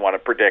Thrones, you want to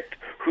predict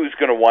who's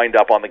going to wind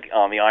up on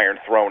the Iron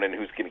Throne and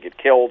who's going to get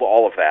killed,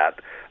 all of that.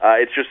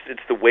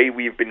 It's the way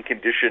we've been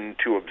conditioned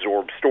to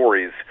absorb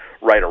stories,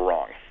 right or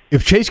wrong.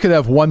 If Chase could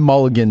have one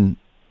mulligan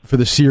for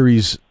the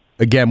series,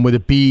 again, would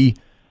it be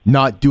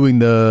not doing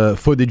the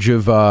footage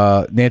of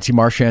Nancy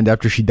Marchand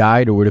after she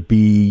died, or would it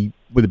be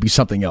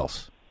something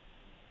else?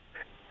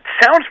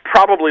 Sounds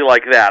probably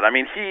like that. I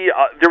mean,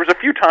 there was a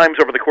few times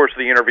over the course of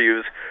the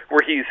interviews where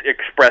he's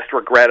expressed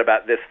regret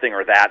about this thing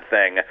or that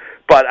thing,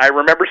 but I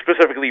remember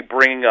specifically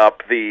bringing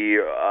up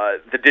the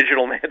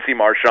digital Nancy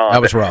Marchand.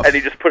 That was rough. And he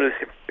just put his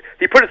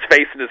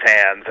face in his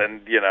hands,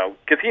 and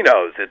because he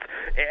knows it's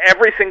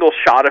every single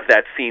shot of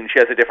that scene. She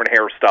has a different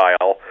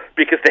hairstyle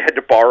because they had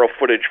to borrow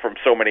footage from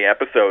so many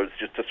episodes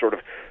just to sort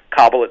of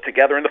cobble it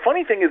together. And the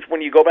funny thing is,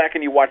 when you go back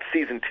and you watch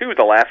season 2,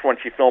 the last one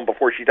she filmed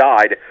before she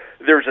died,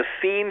 there's a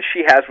scene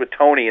she has with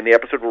Tony in the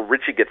episode where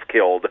Richie gets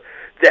killed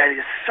that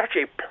is such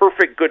a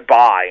perfect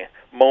goodbye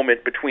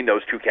moment between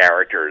those two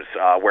characters,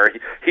 where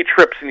he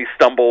trips and he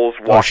stumbles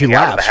walking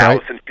out of the house,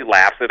 right? And she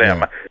laughs at him.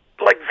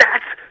 Yeah. Like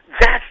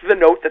that's the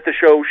note that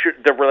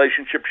the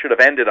relationship should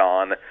have ended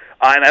on, and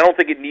I don't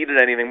think it needed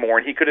anything more.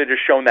 And he could have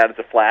just shown that as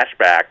a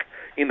flashback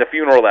in the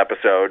funeral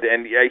episode,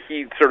 and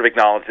he sort of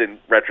acknowledged in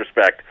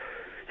retrospect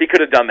he could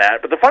have done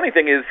that. But the funny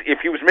thing is, if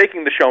he was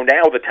making the show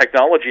now, the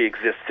technology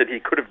exists that he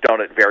could have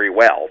done it very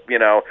well. You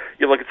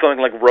look at something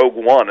like Rogue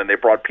One, and they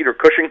brought Peter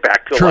Cushing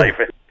back to life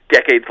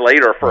decades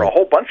later for a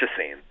whole bunch of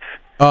scenes.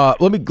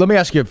 Let me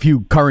ask you a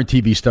few current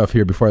TV stuff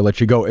here before I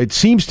let you go. It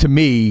seems to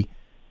me,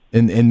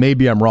 and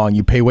maybe I'm wrong,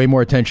 you pay way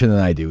more attention than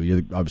I do.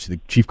 You're obviously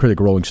the chief critic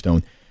of Rolling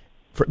Stone.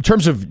 In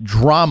terms of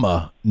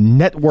drama,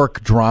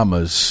 network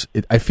dramas,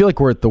 I feel like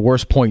we're at the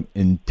worst point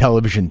in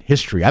television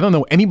history. I don't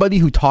know anybody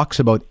who talks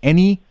about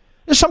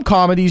there's some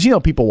comedies,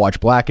 people watch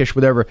Blackish,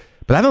 whatever,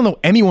 but I don't know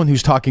anyone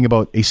who's talking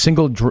about a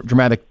single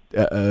dramatic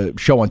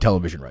show on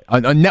television,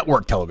 on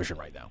network television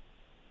right now.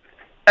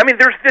 I mean,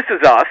 there's This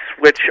Is Us,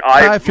 which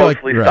I've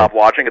mostly stopped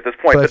watching at this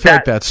point. But I feel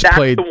that's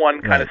played, the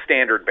one kind of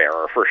standard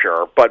bearer for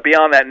sure. But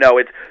beyond that,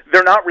 no,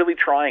 they're not really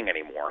trying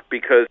anymore,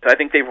 because I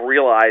think they've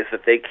realized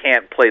that they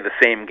can't play the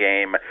same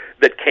game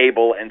that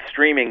cable and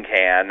streaming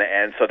can,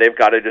 and so they've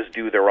got to just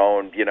do their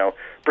own,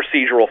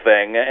 procedural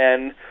thing.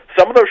 And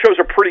some of those shows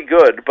are pretty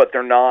good, but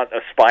they're not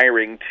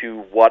aspiring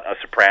to what a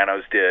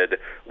Sopranos did,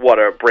 what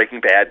a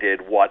Breaking Bad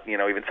did, what,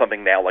 even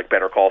something now like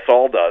Better Call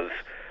Saul does.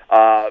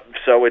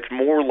 So it's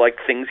more like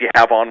things you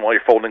have on while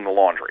you're folding the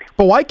laundry.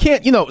 But why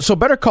can't, so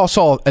Better Call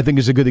Saul, I think,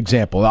 is a good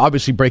example.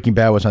 Obviously, Breaking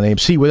Bad was on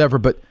AMC, whatever,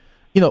 but,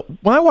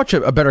 when I watch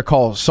a Better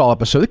Call Saul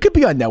episode, it could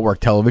be on network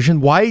television.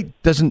 Why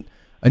doesn't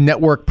a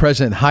network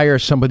president hire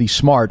somebody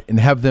smart and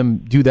have them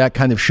do that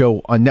kind of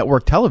show on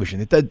network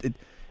television?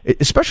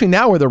 Especially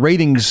now where the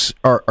ratings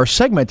are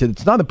segmented,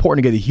 it's not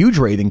important to get a huge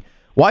rating.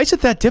 Why is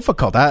it that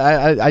difficult?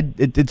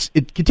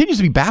 It continues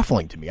to be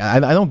baffling to me. I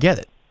don't get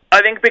it.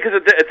 I think because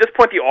at this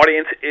point, the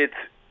audience, it's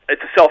a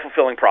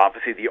self-fulfilling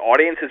prophecy. The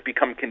audience has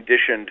become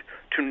conditioned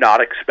to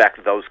not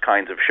expect those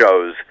kinds of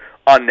shows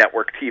on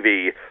network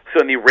TV.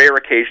 So in the rare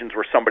occasions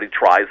where somebody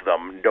tries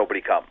them,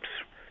 nobody comes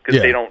because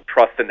they don't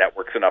trust the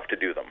networks enough to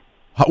do them.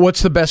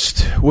 What's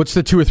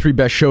the 2 or 3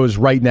 best shows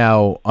right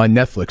now on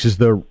Netflix?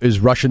 Is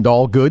Russian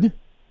Doll good?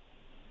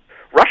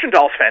 Russian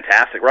Doll's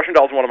fantastic. Russian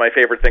Doll's one of my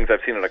favorite things I've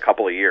seen in a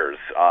couple of years.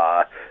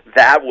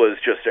 That was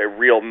just a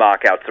real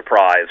knockout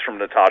surprise from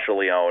Natasha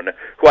Lyonne,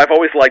 who I've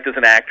always liked as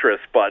an actress,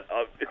 but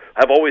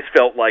I've always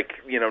felt like,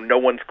 no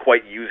one's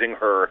quite using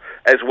her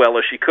as well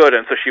as she could,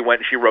 and so she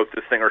went and she wrote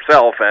this thing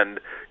herself, and,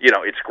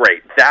 it's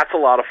great. That's a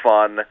lot of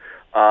fun.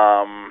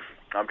 I'm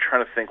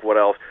trying to think what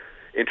else.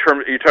 You're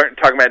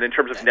talking about in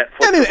terms of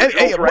Netflix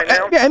originals right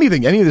now? Yeah,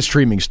 anything, any of the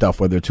streaming stuff,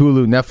 whether it's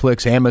Hulu,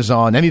 Netflix,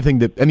 Amazon, anything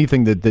that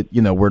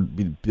where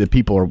the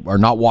people are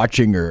not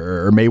watching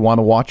or may want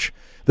to watch.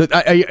 Go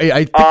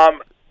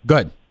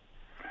ahead.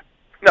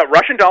 No,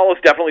 Russian Doll is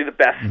definitely the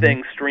best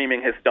thing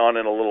streaming has done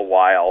in a little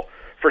while.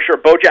 For sure,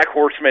 BoJack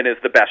Horseman is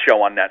the best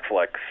show on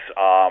Netflix,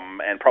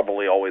 and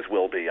probably always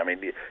will be. I mean,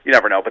 you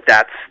never know, but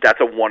that's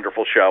a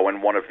wonderful show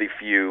and one of the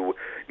few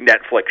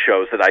Netflix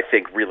shows that I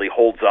think really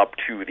holds up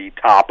to the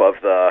top of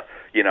the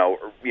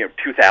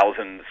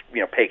 2000s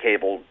pay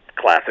cable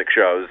classic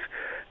shows.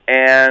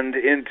 And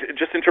in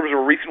terms of a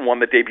recent one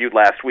that debuted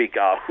last week,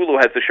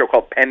 Hulu has the show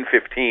called Pen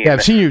 15. Yeah,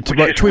 I've seen you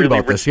tweet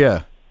about this.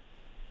 Yeah.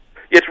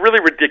 It's really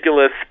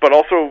ridiculous, but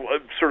also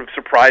sort of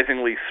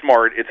surprisingly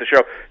smart. It's a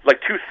show,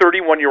 like two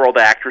 31-year-old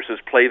actresses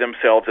play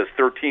themselves as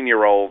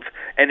 13-year-olds,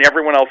 and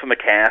everyone else in the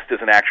cast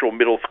is an actual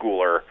middle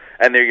schooler,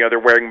 and they're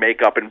wearing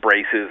makeup and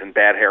braces and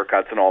bad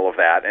haircuts and all of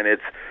that. And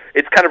it's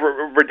kind of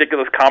a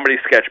ridiculous comedy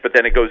sketch, but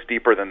then it goes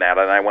deeper than that,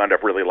 and I wound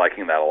up really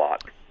liking that a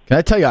lot. Can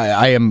I tell you,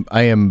 I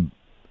am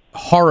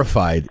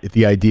horrified at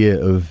the idea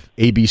of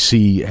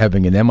ABC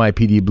having an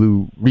NYPD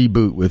Blue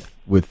reboot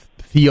with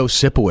Theo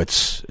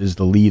Sipowicz is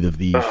the lead of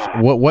these.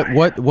 What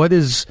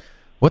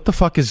the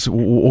fuck is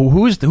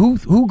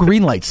who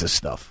greenlights this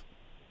stuff?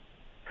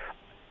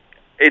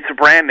 It's a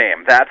brand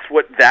name. That's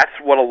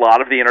what a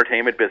lot of the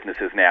entertainment business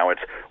is now. It's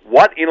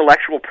what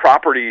intellectual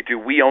property do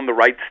we own the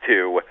rights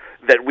to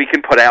that we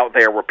can put out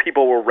there where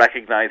people will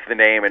recognize the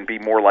name and be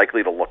more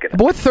likely to look at it.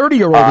 But what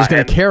 30-year-old is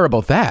going to care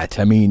about that?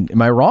 I mean,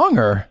 am I wrong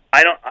or?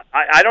 I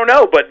don't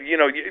know, but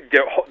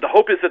the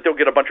hope is that they'll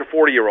get a bunch of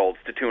 40-year-olds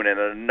to tune in,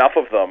 and enough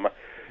of them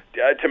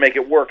to make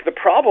it work. The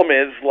problem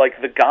is, like,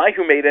 the guy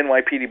who made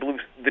NYPD Blue,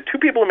 the two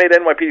people who made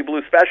NYPD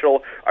Blue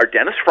special are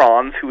Dennis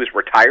Franz, who is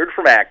retired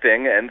from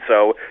acting, and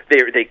so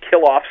they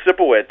kill off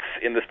Sipowicz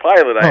in this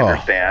pilot, I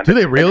understand. Do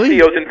they really? And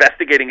Theo's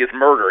investigating his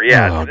murder.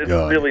 Yeah, it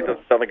really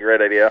doesn't sound like a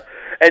great idea.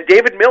 And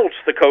David Milch,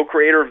 the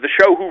co-creator of the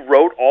show, who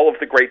wrote all of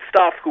the great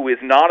stuff, who is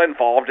not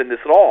involved in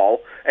this at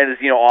all, and is,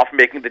 off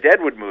making the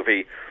Deadwood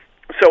movie.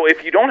 So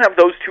if you don't have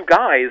those two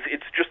guys,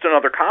 it's just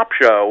another cop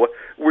show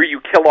where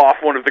you kill off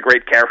one of the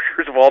great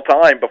characters of all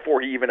time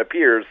before he even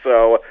appears.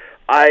 So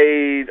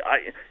I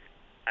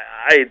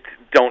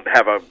don't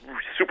have a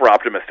super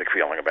optimistic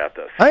feeling about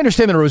this. I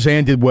understand that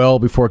Roseanne did well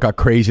before it got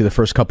crazy the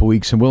first couple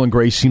weeks, and Will and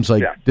Grace seems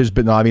like there's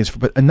been an audience,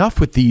 but enough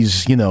with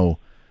these,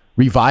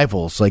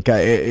 revivals. Like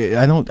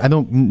I don't,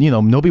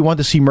 nobody wanted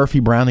to see Murphy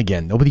Brown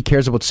again. Nobody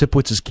cares about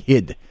Sipowicz's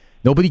kid.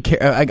 Nobody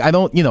cares. I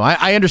don't,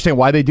 I understand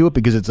why they do it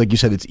because it's like you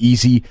said, it's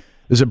easy.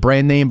 There's a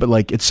brand name, but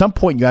like at some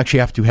point you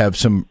actually have to have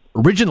some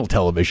original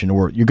television,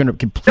 or you're going to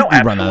completely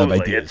run out of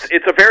ideas.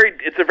 It's a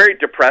very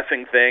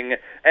depressing thing,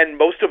 and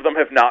most of them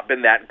have not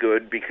been that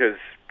good because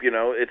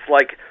it's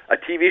like a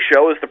TV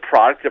show is the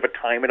product of a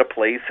time and a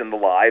place in the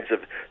lives of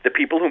the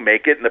people who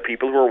make it and the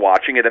people who are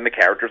watching it and the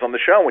characters on the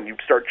show. And you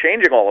start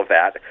changing all of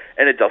that,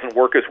 and it doesn't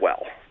work as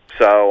well.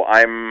 So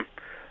I'm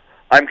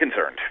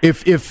concerned.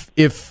 If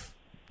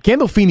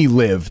Gandolfini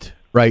lived.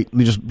 Right,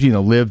 just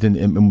lived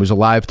and was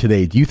alive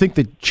today. Do you think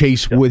that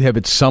Chase would have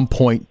at some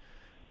point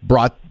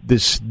brought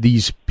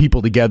these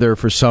people together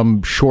for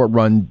some short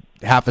run,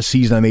 half a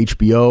season on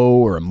HBO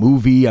or a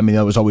movie? I mean,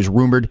 that was always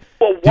rumored.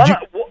 Well,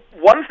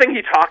 one thing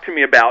he talked to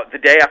me about the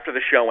day after the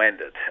show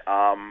ended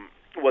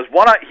was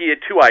he had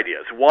two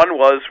ideas. One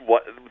was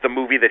the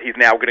movie that he's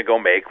now going to go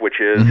make, which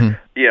is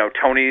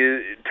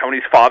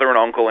Tony's father and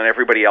uncle and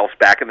everybody else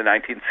back in the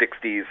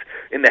 1960s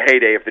in the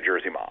heyday of the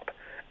Jersey Mob.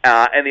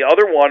 And the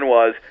other one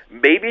was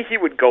maybe he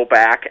would go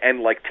back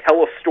and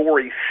tell a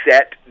story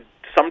set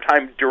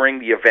sometime during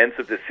the events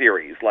of the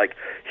series. Like,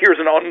 here's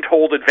an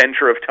untold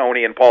adventure of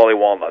Tony and Paulie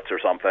Walnuts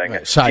or something.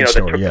 Right.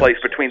 That took place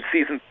between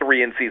season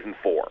 3 and season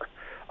 4.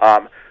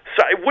 So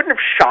it wouldn't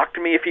have shocked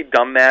me if he'd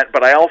done that,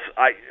 but I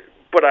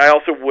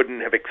also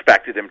wouldn't have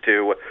expected him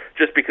to,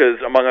 just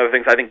because, among other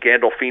things, I think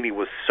Gandolfini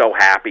was so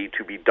happy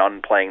to be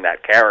done playing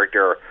that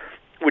character,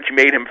 which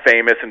made him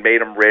famous and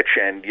made him rich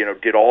and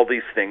did all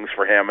these things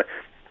for him.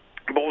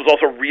 But it was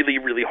also really,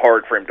 really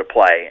hard for him to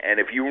play. And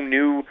if you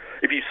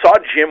saw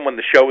Jim when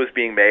the show was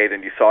being made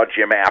and you saw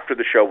Jim after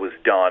the show was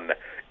done,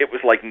 it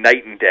was like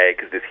night and day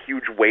because this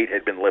huge weight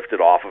had been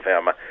lifted off of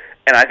him.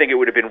 And I think it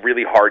would have been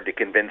really hard to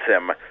convince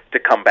him to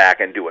come back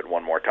and do it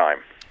one more time.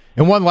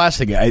 And one last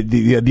thing,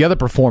 the other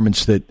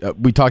performance that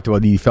we talked about,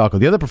 Edie Falco,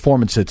 the other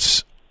performance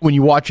that's, when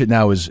you watch it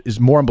now, is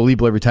more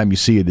unbelievable every time you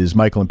see it, is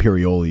Michael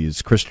Imperioli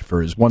as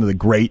Christopher, is one of the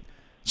great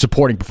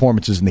supporting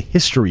performances in the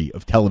history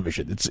of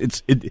television.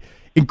 It's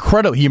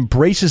incredible. He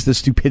embraces the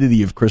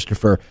stupidity of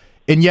Christopher,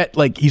 and yet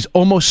he's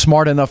almost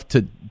smart enough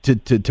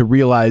to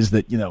realize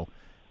that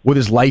what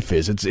his life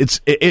is.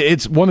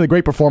 It's one of the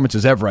great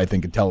performances ever, I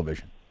think, in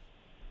television.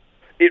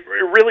 It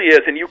really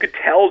is, and you could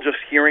tell just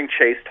hearing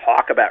Chase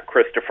talk about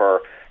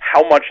Christopher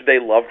how much they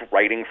loved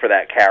writing for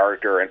that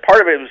character. And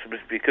part of it was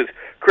because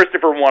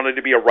Christopher wanted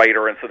to be a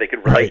writer, and so they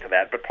could relate to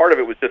that. But part of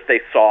it was just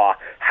they saw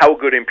how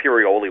good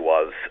Imperioli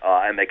was,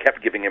 and they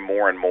kept giving him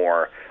more and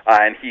more.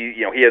 And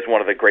he has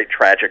one of the great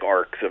tragic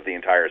arcs of the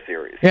entire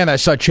series. Yeah, and I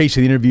saw Chase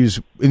in the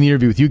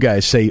interview with you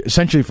guys say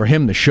essentially for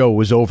him the show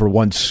was over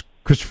once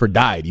Christopher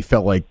died. He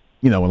felt like,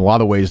 in a lot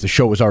of ways the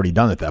show was already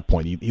done at that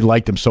point. He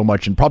liked him so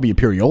much, and probably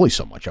Imperioli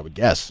so much, I would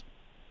guess.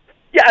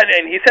 Yeah,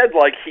 and he said,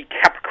 he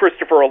kept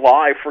Christopher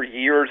alive for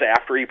years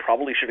after he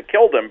probably should have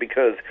killed him,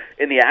 because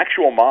in the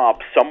actual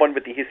mob, someone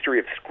with the history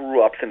of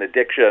screw-ups and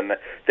addiction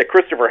that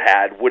Christopher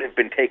had would have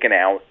been taken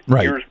out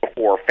years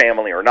before,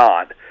 family or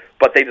not,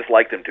 but they just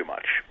liked him too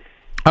much.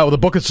 Oh, the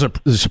book is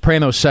The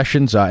Sopranos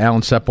Sessions.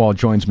 Alan Sepinwall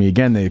joins me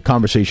again. The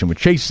conversation with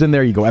Chase is in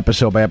there. You go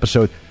episode by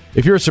episode.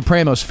 If you're a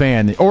Sopranos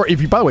fan, or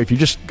if you're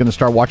just going to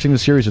start watching the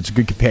series, it's a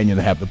good companion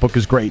to have. The book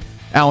is great.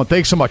 Alan,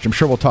 thanks so much. I'm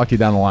sure we'll talk to you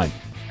down the line.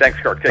 Thanks,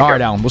 Kirk. Take care. All care.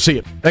 right, Alan. We'll see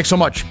you. Thanks so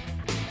much.